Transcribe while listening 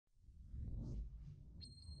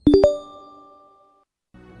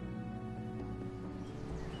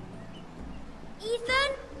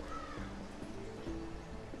Ethan?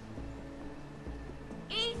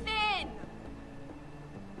 Ethan!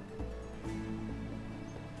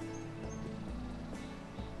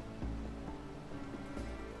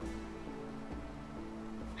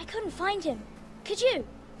 I couldn't find him. Could you?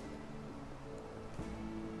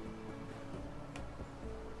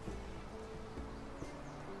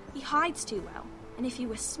 He hides too well, and if he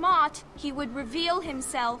were smart, he would reveal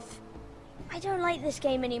himself. I don't like this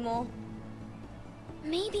game anymore.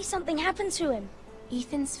 Maybe something happened to him.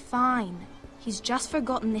 Ethan's fine. He's just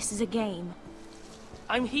forgotten this is a game.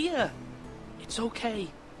 I'm here. It's okay.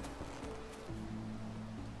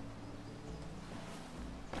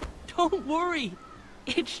 Don't worry.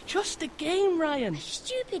 It's just a game, Ryan. A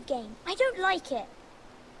stupid game. I don't like it.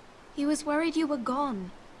 He was worried you were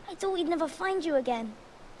gone. I thought we'd never find you again.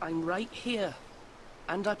 I'm right here.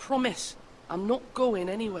 And I promise, I'm not going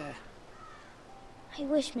anywhere. I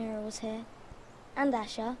wish Mira was here. And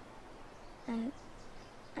Asher. And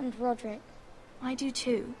Roderick. I do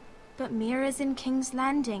too. But Mira's in King's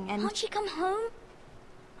Landing and... Can't she come home?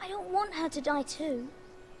 I don't want her to die too.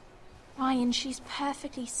 Ryan, she's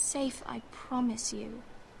perfectly safe, I promise you.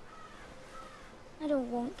 I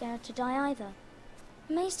don't want Garrett to die either.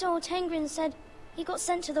 Maester Ortengrin said he got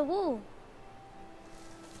sent to the wall.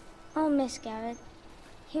 I'll miss Garrett.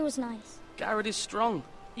 He was nice. Garrett is strong.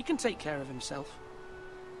 He can take care of himself.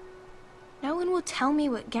 No one will tell me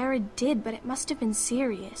what Garrett did, but it must have been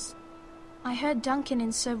serious. I heard Duncan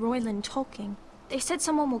and Sir Royland talking. They said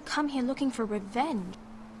someone will come here looking for revenge.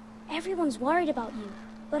 Everyone's worried about you,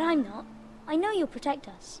 but I'm not. I know you'll protect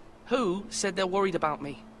us. Who said they're worried about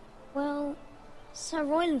me? Well, Sir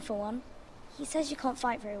Royland for one. He says you can't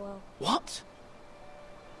fight very well. What?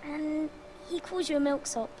 And he calls you a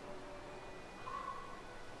milksop.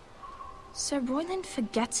 Sir Royland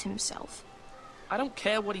forgets himself. I don't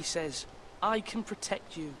care what he says. I can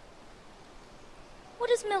protect you. What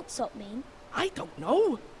does milksop mean? I don't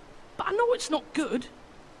know. But I know it's not good.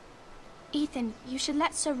 Ethan, you should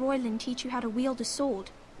let Sir Royland teach you how to wield a sword.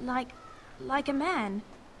 Like a man.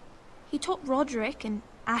 He taught Roderick and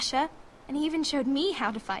Asher, and he even showed me how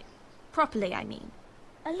to fight. Properly, I mean.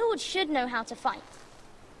 A lord should know how to fight.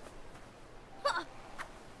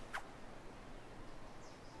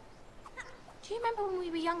 Do you remember when we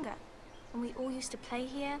were younger? When we all used to play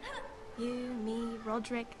here? You, me,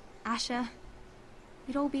 Roderick, Asher.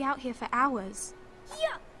 We'd all be out here for hours.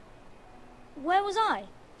 Yeah. Where was I?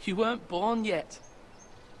 You weren't born yet.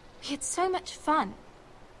 We had so much fun.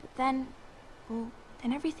 But then, well,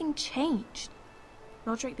 then everything changed.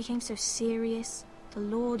 Roderick became so serious, the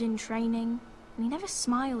Lord in training, and he never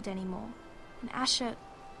smiled anymore. And Asher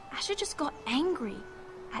just got angry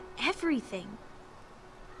at everything.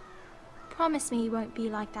 Promise me you won't be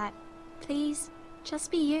like that. Please, just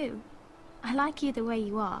be you. I like you the way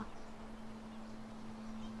you are.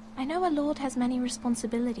 I know a lord has many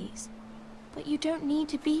responsibilities, but you don't need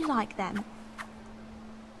to be like them.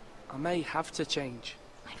 I may have to change.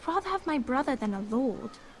 I'd rather have my brother than a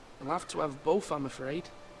lord. I'll have to have both, I'm afraid.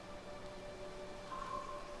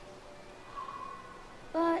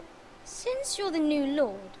 But since you're the new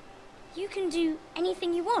lord, you can do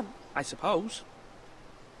anything you want. I suppose.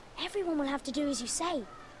 Everyone will have to do as you say.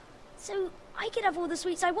 So I could have all the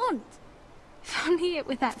sweets I want. If only it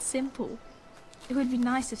were that simple. It would be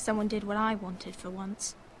nice if someone did what I wanted for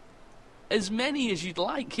once. As many as you'd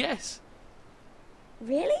like, yes.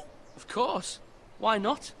 Really? Of course. Why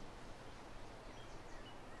not?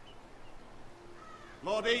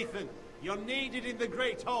 Lord Ethan, you're needed in the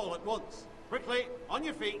Great Hall at once. Quickly, on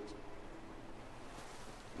your feet.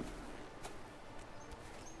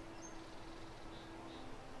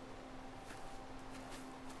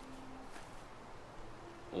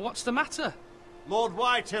 What's the matter? Lord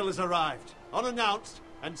Whitetail has arrived, unannounced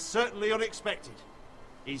and certainly unexpected.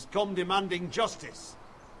 He's come demanding justice.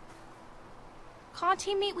 Can't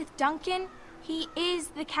he meet with Duncan? He is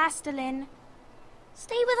the Castellan.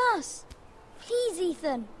 Stay with us. Please,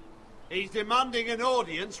 Ethan. He's demanding an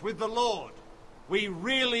audience with the Lord. We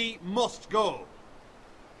really must go.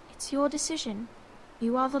 It's your decision.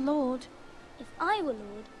 You are the Lord. If I were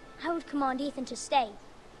Lord, I would command Ethan to stay,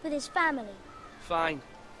 with his family. Fine.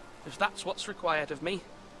 If that's what's required of me.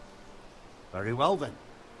 Very well then.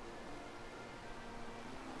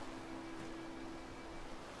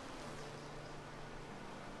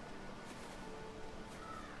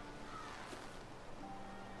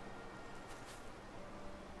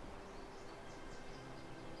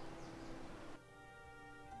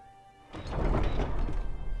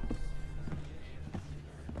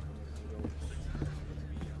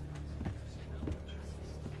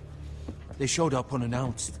 They showed up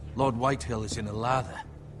unannounced. Lord Whitehill is in a lather.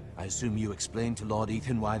 I assume you explained to Lord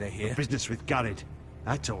Ethan why they're here? Business with Garrett.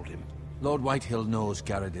 I told him. Lord Whitehill knows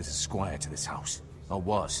Garrett is a squire to this house. Or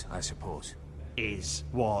was, I suppose.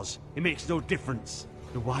 Was. It makes no difference.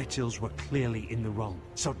 The Whitehills were clearly in the wrong,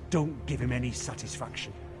 so don't give him any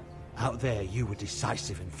satisfaction. Out there, you were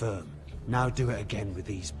decisive and firm. Now do it again with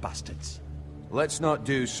these bastards. Let's not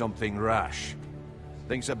do something rash.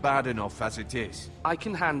 Things are bad enough as it is. I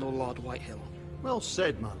can handle Lord Whitehill. Well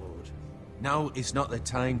said, my lord. Now is not the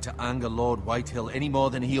time to anger Lord Whitehill any more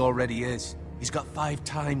than he already is. He's got 5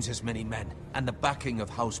 times as many men, and the backing of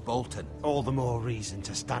House Bolton. All the more reason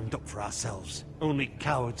to stand up for ourselves. Only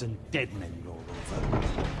cowards and dead men roll over.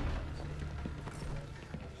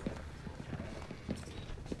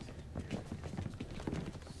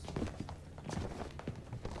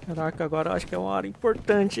 Caraca, agora eu acho que é uma hora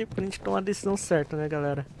importante pra gente tomar a decisão certa, né,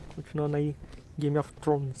 galera? Continuando aí, Game of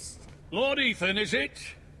Thrones. Lord Ethan, is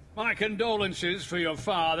it? My condolences for your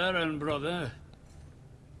father and brother.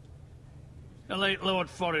 The late Lord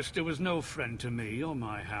Forrester was no friend to me or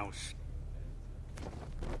my house.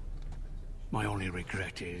 My only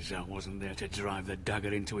regret is I wasn't there to drive the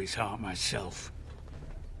dagger into his heart myself.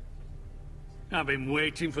 I've been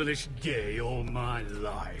waiting for this day all my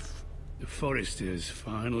life. The Forresters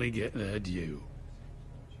finally get their due.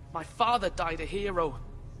 My father died a hero,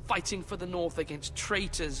 fighting for the North against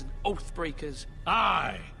traitors and oath-breakers.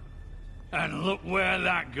 Aye! And look where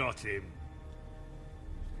that got him.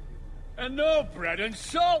 And no bread and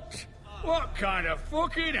salt! What kind of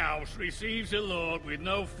fucking house receives a lord with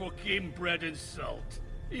no fucking bread and salt?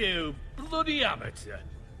 You bloody amateur.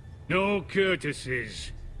 No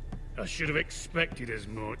courtesies. I should have expected as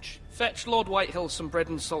much. Fetch Lord Whitehill some bread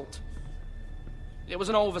and salt. It was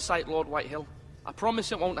an oversight, Lord Whitehill. I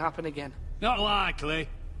promise it won't happen again. Not likely.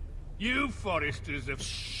 You Forresters have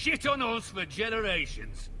shit on us for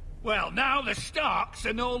generations. Well, now the Starks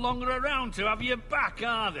are no longer around to have you back,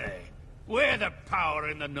 are they? We're the power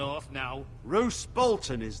in the North now. Roose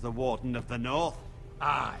Bolton is the Warden of the North.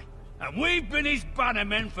 Aye. And we've been his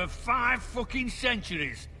bannermen for 5 fucking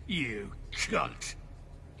centuries, you cunt.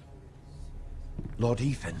 Lord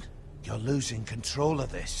Ethan, you're losing control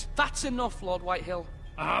of this. That's enough, Lord Whitehill.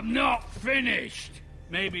 I'm not finished.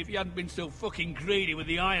 Maybe if you hadn't been so fucking greedy with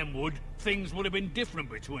the ironwood, things would have been different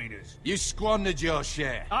between us. You squandered your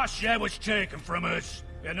share. Our share was taken from us.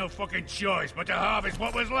 We had no fucking choice but to harvest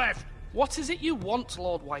what was left. What is it you want,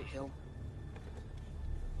 Lord Whitehill?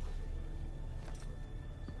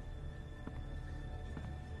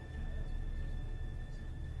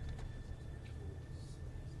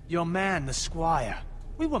 Your man, the squire.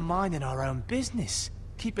 We were minding our own business,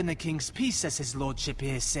 keeping the king's peace, as his lordship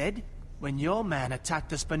here said, when your man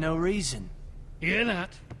attacked us for no reason. Hear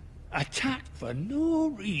that? Attacked for no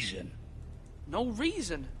reason. No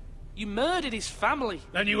reason? You murdered his family.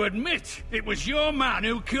 Then you admit it was your man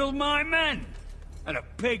who killed my men? And a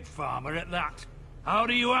pig farmer at that. How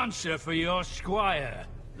do you answer for your squire,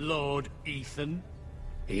 Lord Ethan?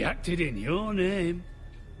 He acted in your name.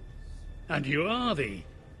 And you are the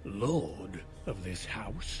lord of this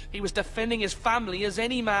house. He was defending his family as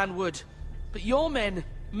any man would. But your men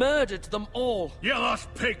murdered them all. You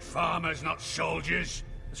lost pig farmers, not soldiers.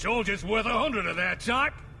 The soldiers worth 100 of their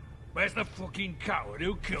type. Where's the fucking coward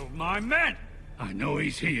who killed my men? I know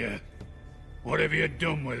he's here. What have you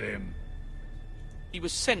done with him? He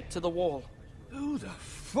was sent to the wall. Who the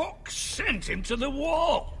fuck sent him to the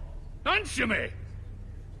wall? Answer me!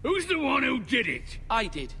 Who's the one who did it? I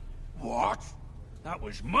did. What? That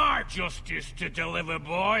was my justice to deliver,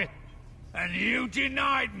 boy. And you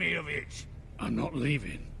denied me of it. I'm not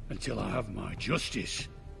leaving until I have my justice.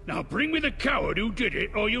 Now bring me the coward who did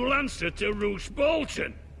it, or you'll answer to Roose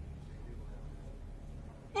Bolton.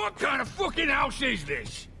 What kind of fucking house is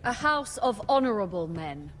this? A house of honorable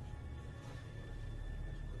men.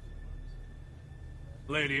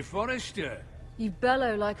 Lady Forrester. You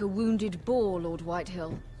bellow like a wounded boar, Lord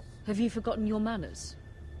Whitehill. Have you forgotten your manners?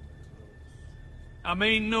 I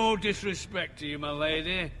mean no disrespect to you, my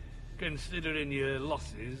lady, considering your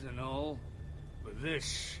losses and all. But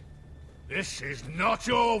this is not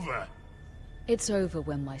over. It's over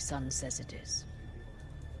when my son says it is.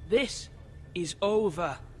 This is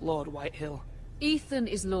over, Lord Whitehill. Ethan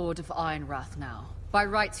is Lord of Ironrath now. By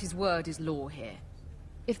rights, his word is law here.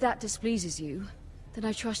 If that displeases you, then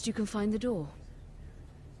I trust you can find the door.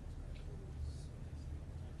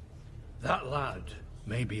 That lad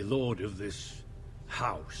may be lord of this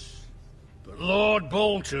house, but Lord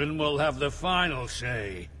Bolton will have the final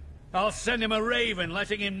say. I'll send him a raven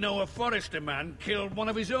letting him know a Forrester man killed one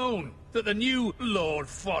of his own. That the new Lord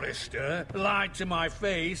Forrester lied to my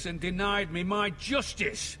face and denied me my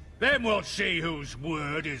justice. Then we'll see whose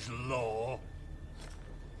word is law.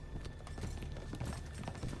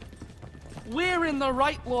 We're in the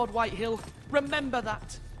right, Lord Whitehill. Remember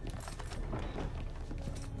that.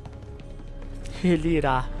 Ele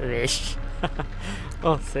irá. Vixe.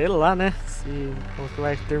 Bom, sei lá, né? Como que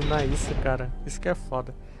vai terminar isso, cara? Isso que é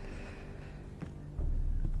foda.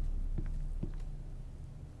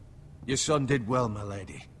 Your son did well, my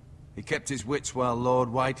lady. He kept his wits while Lord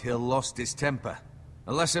Whitehill lost his temper.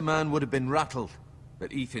 A lesser man would have been rattled,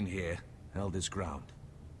 but Ethan here held his ground.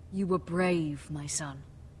 You were brave, my son.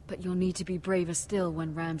 But you'll need to be braver still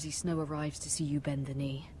when Ramsay Snow arrives to see you bend the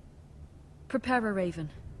knee. Prepare a raven.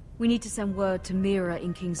 We need to send word to Mira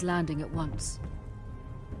in King's Landing at once.